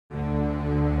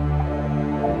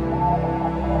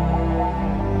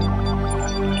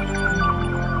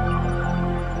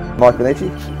Mike Bonnici,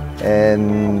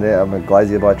 and yeah, I'm a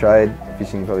glazier by trade.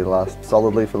 Fishing probably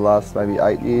solidly for the last maybe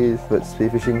 8 years, but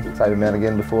spearfishing, same amount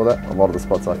again before that. A lot of the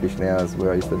spots I fish now is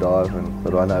where I used to dive, and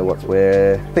but I know what's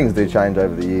where. Things do change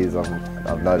over the years,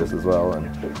 I've noticed as well,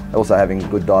 and also having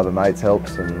good diver mates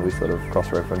helps, and we sort of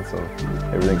cross-reference on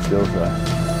everything still.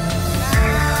 So.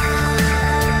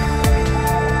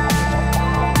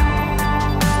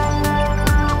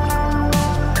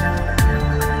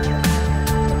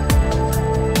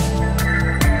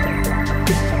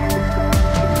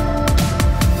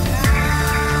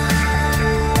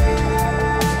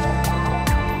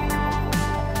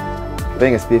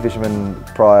 Being a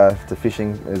spearfisherman prior to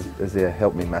fishing has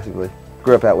helped me massively.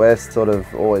 Grew up out west, sort of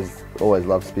always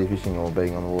loved spearfishing or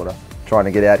being on the water. Trying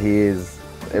to get out here is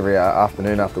every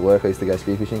afternoon after work I used to go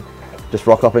spearfishing, just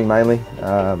rock hopping mainly,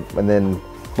 and then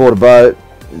bought a boat,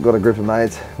 got a group of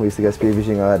mates. We used to go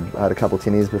spearfishing. I had a couple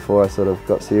tinnies before I sort of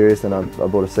got serious, and I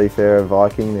bought a Seafarer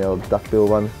Viking, the old duckbill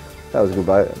one. That was a good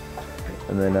boat.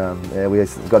 And then yeah, we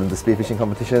got into spearfishing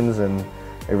competitions, and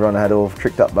everyone had all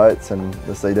tricked up boats, and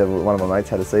the Sea Devil, one of my mates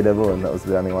had a Sea Devil, and that was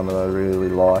the only one that I really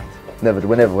liked.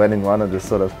 We never went in one, and just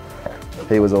sort of,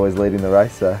 he was always leading the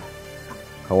race, so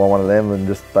I won one of them and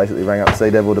just basically rang up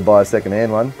Sea Devil to buy a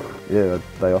second-hand one. Yeah,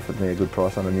 they offered me a good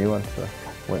price on a new one, so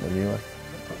I went with a new one.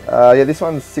 Yeah, this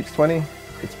one's 620.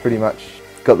 It's pretty much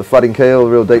got the flooding keel,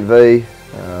 real deep V,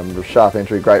 sharp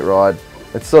entry, great ride.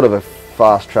 It's sort of a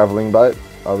fast travelling boat,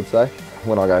 I would say.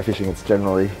 When I go fishing, it's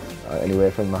generally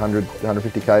anywhere from 100 to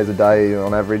 150 k's a day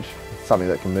on average. Something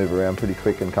that can move around pretty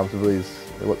quick and comfortably is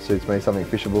what suits me, something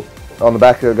fishable. On the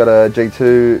back I've got a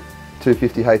G2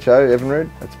 250 HO Evinrude.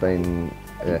 It's been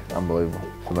unbelievable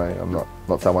for me. I'm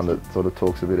not someone that sort of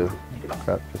talks a bit of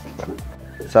crap.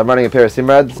 So I'm running a pair of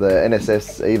Simrads, the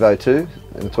NSS Evo 2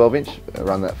 in the 12-inch. I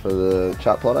run that for the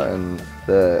chart plotter, and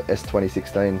the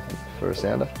S2016 for a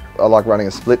sounder. I like running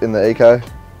a split in the Eco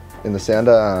in the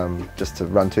sounder, just to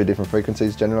run 2 different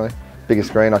frequencies generally. Bigger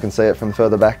screen, I can see it from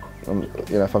further back,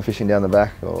 if I'm fishing down the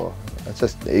back, or it's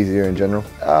just easier in general.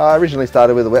 I originally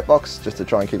started with a wet box just to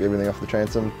try and keep everything off the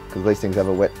transom, because these things have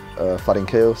a wet flooding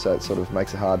keel, so it sort of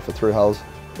makes it hard for through holes.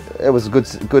 It was a good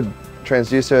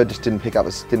transducer, just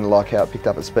didn't like how it picked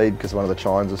up at speed, because one of the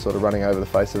chines was sort of running over the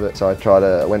face of it. So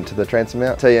I went to the transom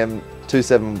mount, TM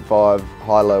 275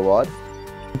 high low wide.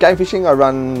 Game fishing, I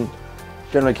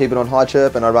generally keep it on high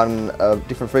chirp, and I run a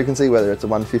different frequency, whether it's a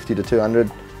 150 to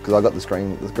 200, because I got the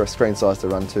screen size to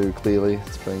run to clearly.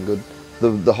 It's been good.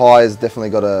 The high has definitely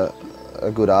got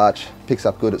a good arch, picks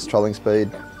up good at trolling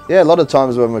speed. Yeah, a lot of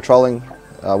times when we're trolling,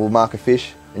 we'll mark a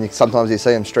fish, and sometimes you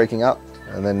see them streaking up,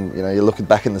 and then you're looking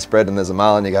back in the spread and there's a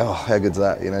marlin, and you go, oh, how good's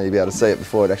that? You'll be able to see it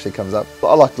before it actually comes up. But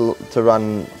I like to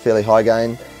run fairly high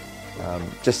gain,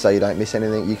 just so you don't miss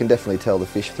anything. You can definitely tell the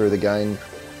fish through the gain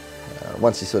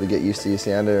once you sort of get used to your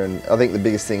sounder, and I think the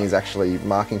biggest thing is actually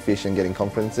marking fish and getting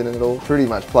confidence in it all. Pretty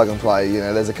much plug and play.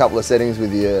 There's a couple of settings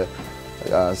with your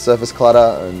surface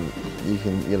clutter, and you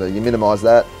can you minimise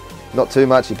that. Not too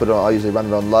much. I usually run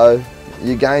it on low.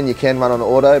 Your gain you can run on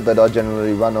auto, but I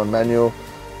generally run on manual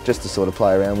just to sort of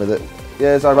play around with it.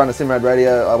 Yeah, so I run a Simrad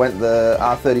radio. I went the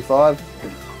R35.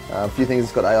 A few things,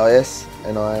 it's got AIS,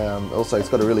 and also it's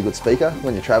got a really good speaker.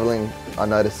 When you're travelling, I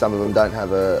noticed some of them don't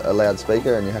have a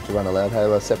loudspeaker, and you have to run a loud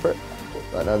hailer separate.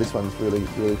 But no, this one's really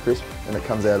crisp, and it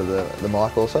comes out of the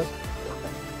mic also.